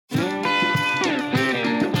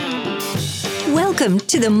Welcome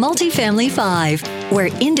to the Multifamily 5, where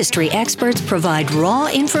industry experts provide raw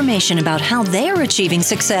information about how they're achieving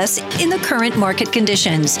success in the current market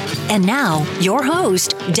conditions. And now, your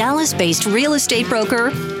host, Dallas-based real estate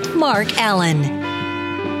broker, Mark Allen.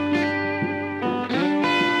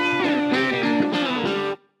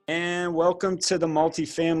 And welcome to the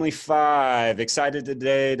Multifamily 5. Excited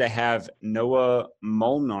today to have Noah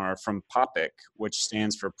Molnar from POPIC, which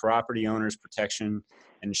stands for Property Owners Protection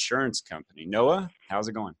Insurance Company. Noah, how's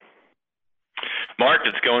it going? Mark,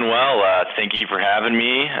 it's going well. Thank you for having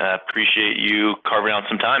me. Appreciate you carving out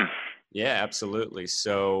some time. Yeah, absolutely.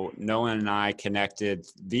 So Noah and I connected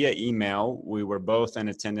via email. We were both in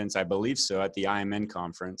attendance, I believe so, at the IMN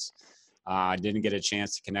conference. I didn't get a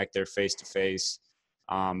chance to connect there face-to-face.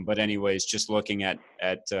 But anyways, just looking at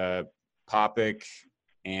POPIC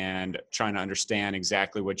and trying to understand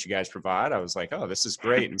exactly what you guys provide, I was like, oh, this is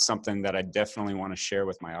great, and something that I definitely want to share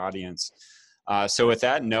with my audience. So with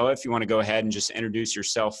that, Noah, if you want to go ahead and just introduce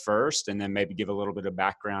yourself first, and then maybe give a little bit of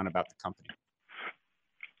background about the company.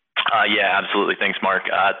 Yeah, absolutely. Thanks, Mark.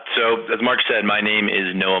 So as Mark said, my name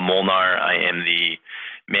is Noah Molnar. I am the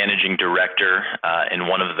managing director and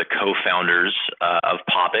one of the co-founders of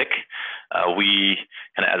POPIC. We,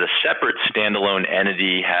 kind of as a separate standalone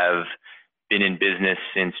entity, have been in business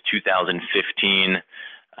since 2015.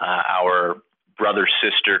 Our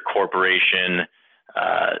brother-sister corporation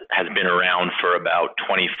has been around for about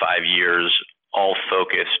 25 years, all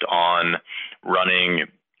focused on running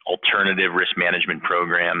alternative risk management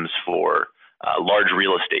programs for large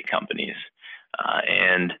real estate companies.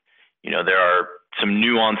 And, you know, there are some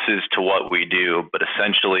nuances to what we do, but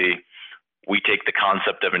essentially we take the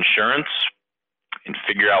concept of insurance and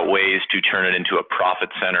figure out ways to turn it into a profit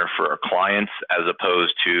center for our clients, as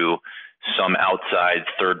opposed to some outside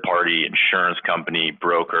third-party insurance company,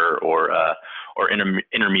 broker, or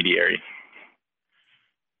intermediary.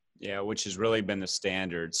 Yeah, which has really been the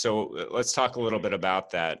standard. So let's talk a little bit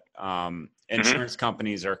about that. Insurance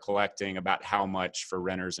companies are collecting about how much for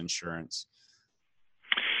renters insurance?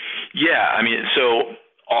 Yeah, I mean, so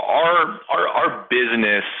our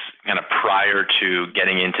business, kind of prior to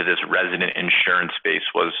getting into this resident insurance space,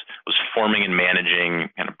 was forming and managing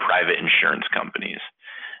kind of private insurance companies.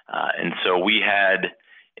 And so we had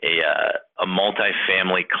a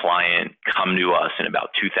multifamily client come to us in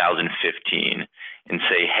about 2015 and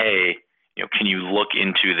say, hey, you know, can you look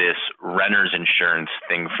into this renters insurance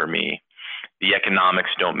thing for me? The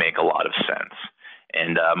economics don't make a lot of sense.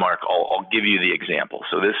 And Mark, I'll give you the example.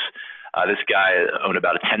 So this guy owned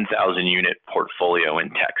about a 10,000 unit portfolio in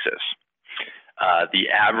Texas. The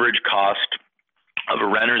average cost of a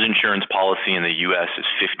renter's insurance policy in the U.S. is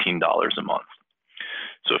 $15 a month.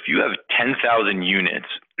 So if you have 10,000 units,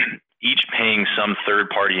 each paying some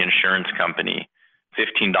third-party insurance company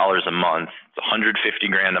 $15 a month, it's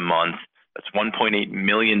 $150,000 a month. That's $1.8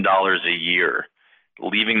 million a year,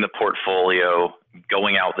 leaving the portfolio,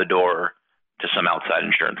 going out the door to some outside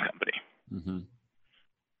insurance company. Mm-hmm.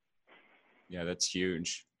 Yeah, that's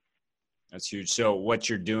huge. That's huge. So what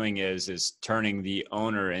you're doing is turning the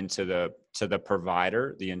owner into the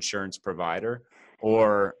provider, the insurance provider,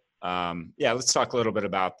 or let's talk a little bit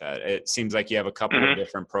about that. It seems like you have a couple of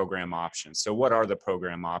different program options. So what are the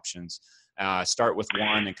program options? Start with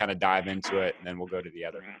one and kind of dive into it, and then we'll go to the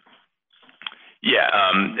other. Yeah,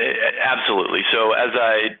 absolutely. So as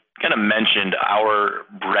I kind of mentioned, our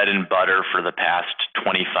bread and butter for the past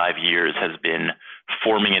 25 years has been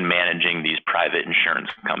forming and managing these private insurance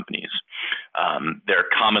companies. They're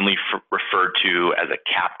commonly referred to as a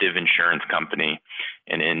captive insurance company.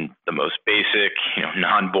 And in the most basic,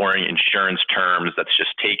 non-boring insurance terms, that's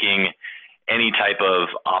just taking any type of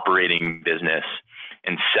operating business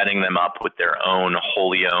and setting them up with their own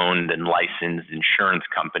wholly owned and licensed insurance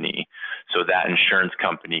company, so that insurance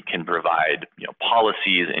company can provide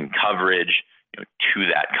policies and coverage to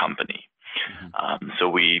that company. So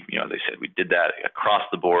we, as I said, we did that across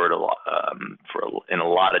the board a lot, in a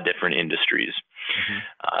lot of different industries.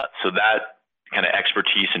 So that kind of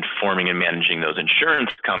expertise in forming and managing those insurance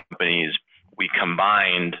companies, we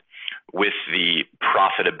combined with the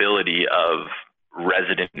profitability of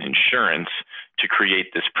resident insurance to create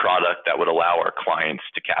this product that would allow our clients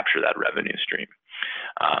to capture that revenue stream.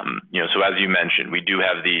 So as you mentioned, we do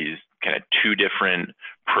have these kind of two different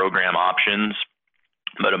program options,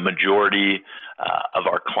 but a majority of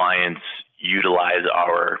our clients utilize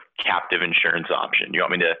our captive insurance option. You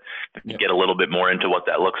want me to get a little bit more into what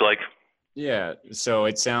that looks like? Yeah. So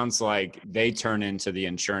it sounds like they turn into the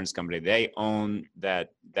insurance company. They own that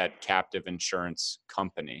captive insurance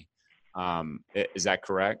company. Is that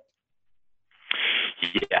correct?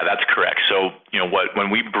 Yeah, that's correct. So, when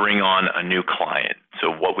we bring on a new client, so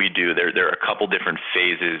what we do, there are a couple different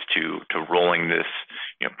phases to rolling this,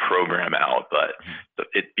 program out, but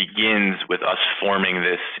it begins with us forming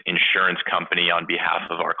this insurance company on behalf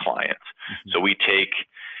of our clients. So we take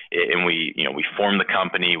and we form the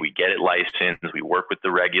company, we get it licensed, we work with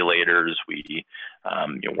the regulators, we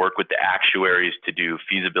work with the actuaries to do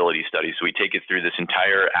feasibility studies. So we take it through this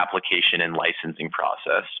entire application and licensing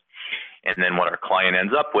process. And then what our client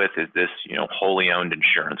ends up with is this, wholly owned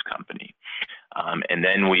insurance company. And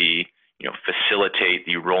then we, facilitate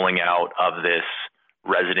the rolling out of this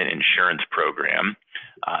resident insurance program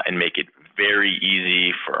and make it very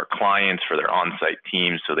easy for our clients, for their on-site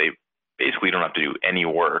teams, so they basically don't have to do any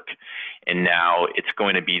work. And now it's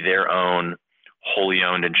going to be their own wholly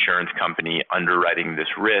owned insurance company underwriting this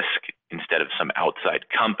risk instead of some outside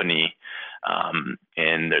company.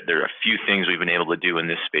 And there are a few things we've been able to do in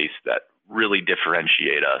this space that really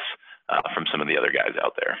differentiate us from some of the other guys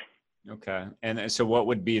out there. Okay. And so what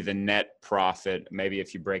would be the net profit, maybe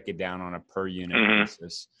if you break it down on a per unit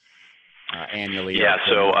basis annually? Yeah.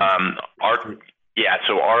 So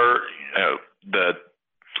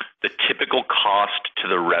the typical cost to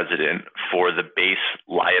the resident for the base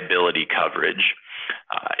liability coverage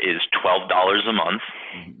is $12 a month.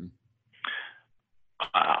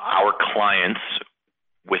 Our clients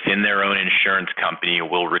within their own insurance company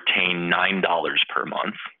will retain $9 per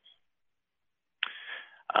month.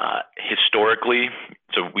 Historically,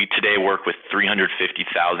 so we today work with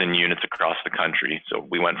 350,000 units across the country. So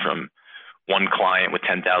we went from one client with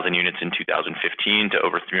 10,000 units in 2015 to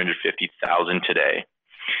over 350,000 today.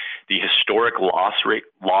 The historic loss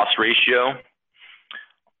ratio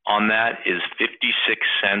on that is 56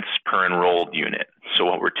 cents per enrolled unit. So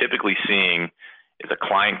what we're typically seeing is a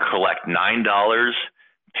client collect $9,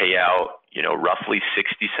 pay out, roughly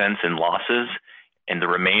 60 cents in losses, and the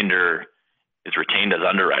remainder is retained as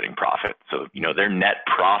underwriting profit. So, their net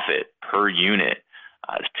profit per unit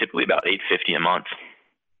is typically about $850 a month.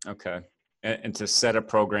 Okay. And to set a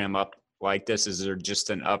program up like this, is there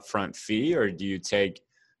just an upfront fee, or do you take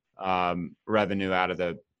revenue out of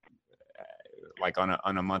the, like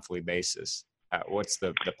on a monthly basis? What's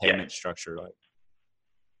the payment structure like?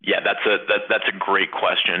 Yeah, that's a great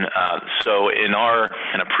question. So in our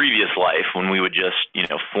kind of previous life, when we would just,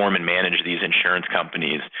 form and manage these insurance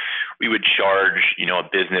companies, we would charge, a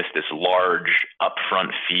business this large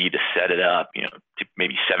upfront fee to set it up,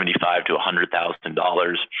 maybe $75,000 to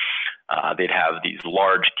 $100,000. They'd have these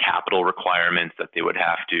large capital requirements that they would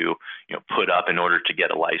have to, put up in order to get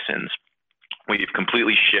a license. We've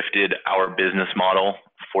completely shifted our business model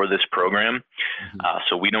for this program.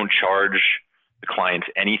 So we don't charge the clients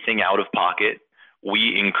anything out of pocket.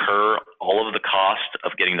 We incur all of the cost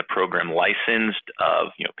of getting the program licensed, of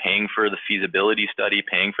paying for the feasibility study,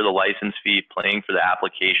 paying for the license fee, paying for the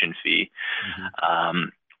application fee.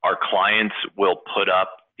 Our clients will put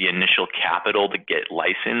up the initial capital to get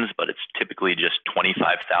licensed, but it's typically just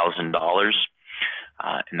 $25,000,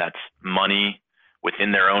 and that's money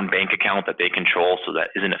within their own bank account that they control, so that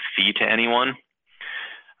isn't a fee to anyone.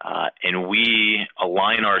 And we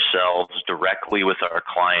align ourselves directly with our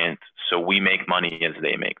clients, so we make money as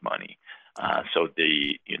they make money. So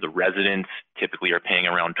the residents typically are paying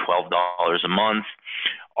around $12 a month.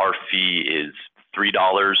 Our fee is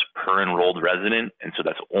 $3 per enrolled resident, and so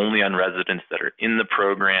that's only on residents that are in the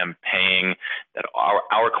program paying, that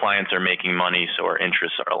our clients are making money, so our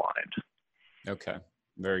interests are aligned. Okay,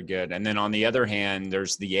 very good. And then on the other hand,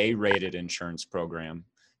 there's the A-rated insurance program.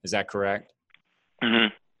 Is that correct?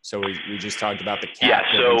 So we just talked about the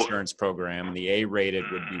captive insurance program, and the A-rated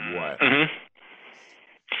would be what?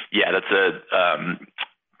 Yeah, that's a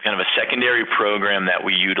kind of a secondary program that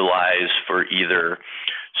we utilize for either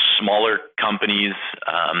smaller companies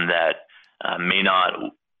that may not,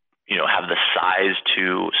 have the size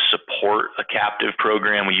to support a captive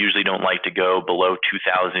program. We usually don't like to go below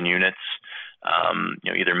 2,000 units.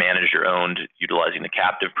 Either managed or owned, utilizing the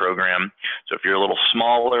captive program. So if you're a little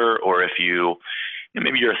smaller, or if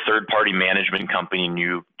maybe you're a third-party management company and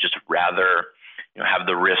you just rather, have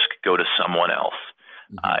the risk go to someone else.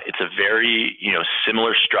 It's a very,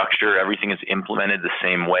 similar structure. Everything is implemented the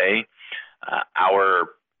same way.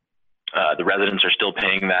 The residents are still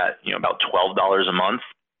paying that, about $12 a month,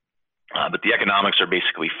 but the economics are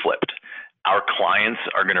basically flipped. Our clients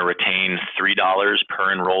are going to retain $3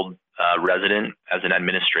 per enrolled resident as an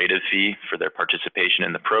administrative fee for their participation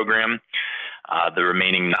in the program. The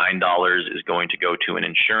remaining $9 is going to go to an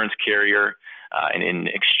insurance carrier, and in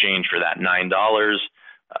exchange for that $9,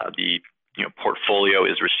 the portfolio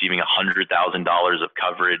is receiving $100,000 of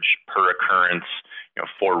coverage per occurrence,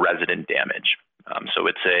 for resident damage. So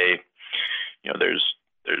it's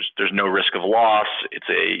there's no risk of loss. It's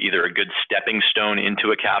either a good stepping stone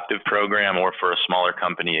into a captive program, or for a smaller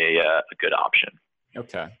company, a good option.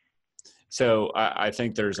 Okay. So I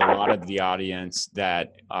think there's a lot of the audience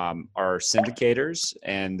that are syndicators,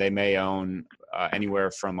 and they may own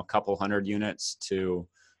anywhere from a couple hundred units to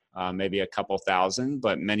maybe a couple thousand,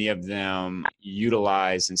 but many of them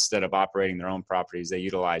utilize, instead of operating their own properties, they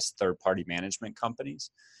utilize third-party management companies.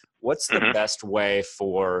 What's the best way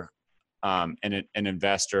for an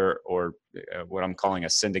investor, or what I'm calling a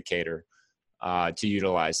syndicator, to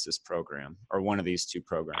utilize this program, or one of these two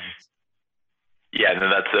programs? Yeah, no,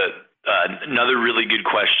 that's another really good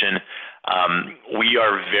question. We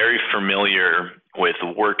are very familiar with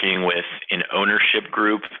working with an ownership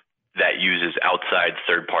group that uses outside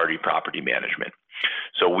third-party property management.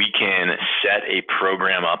 So we can set a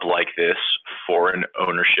program up like this for an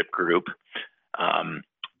ownership group,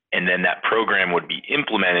 and then that program would be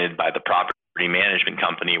implemented by the property management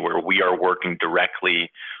company, where we are working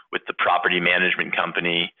directly with the property management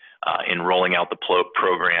company in rolling out the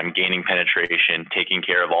program, gaining penetration, taking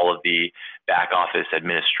care of all of the back office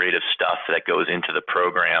administrative stuff that goes into the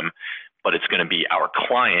program. But it's going to be our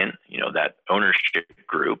client, that ownership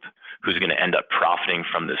group, who's going to end up profiting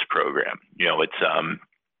from this program.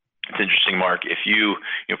 It's interesting, Mark, if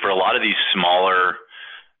for a lot of these smaller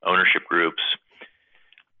ownership groups,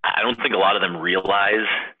 I don't think a lot of them realize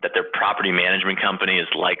that their property management company is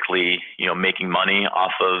likely, making money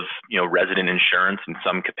off of, resident insurance in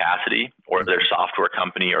some capacity, or their software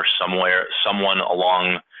company, or someone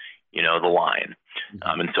along, the line.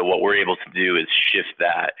 And so what we're able to do is shift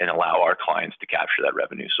that and allow our clients to capture that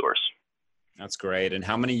revenue source. That's great. And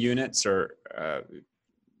how many units, or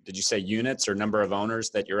did you say units or number of owners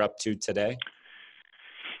that you're up to today?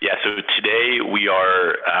 Yeah, so today we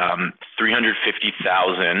are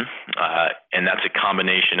 350,000, and that's a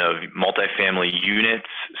combination of multifamily units,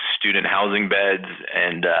 student housing beds,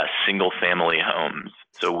 and single-family homes.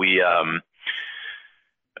 So we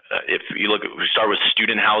start with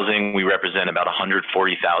student housing, we represent about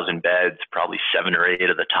 140,000 beds. Probably 7 or 8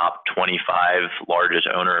 of the top 25 largest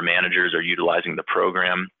owner or managers are utilizing the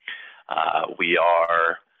program. We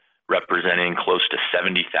are representing close to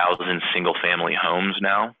 70,000 single-family homes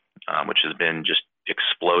now, which has been just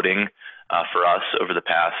exploding for us over the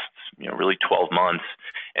past, really 12 months.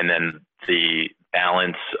 And then the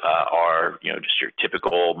balance are, just your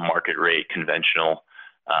typical market rate, conventional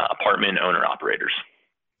apartment owner operators.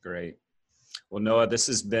 Great. Well, Noah, this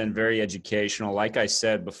has been very educational. Like I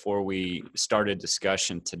said before we started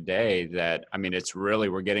discussion today, that,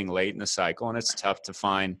 we're getting late in the cycle, and it's tough to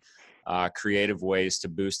find creative ways to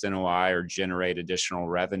boost NOI or generate additional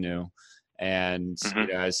revenue. And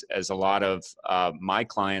as a lot of my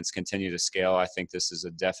clients continue to scale, I think this is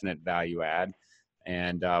a definite value add,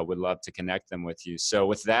 and would love to connect them with you. So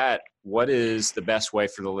with that, what is the best way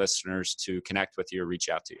for the listeners to connect with you or reach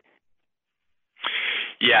out to you?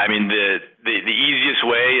 Yeah, the easiest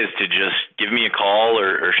way is to just give me a call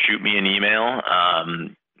or shoot me an email.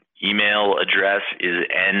 Email address is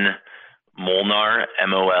nmolnar,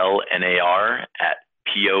 MOLNAR, at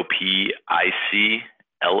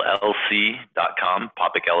POPIC.LLC.com,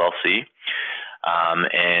 POPIC LLC.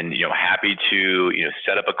 And, happy to,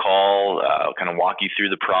 set up a call, kind of walk you through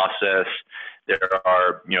the process. There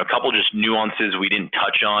are, a couple just nuances we didn't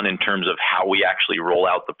touch on in terms of how we actually roll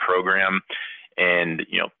out the program and,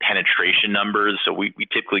 penetration numbers. So we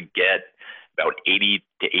typically get about 80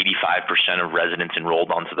 to 85% of residents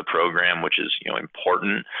enrolled onto the program, which is,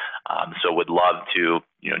 important. So would love to,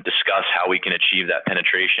 discuss how we can achieve that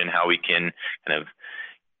penetration, how we can kind of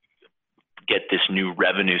get this new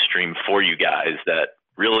revenue stream for you guys that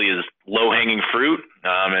really is low-hanging fruit,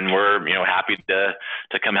 and we're happy to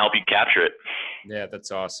come help you capture it. Yeah,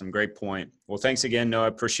 that's awesome. Great point. Well, thanks again, Noah. I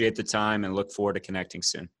appreciate the time and look forward to connecting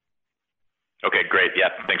soon. Okay, great. Yeah,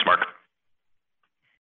 thanks, Mark.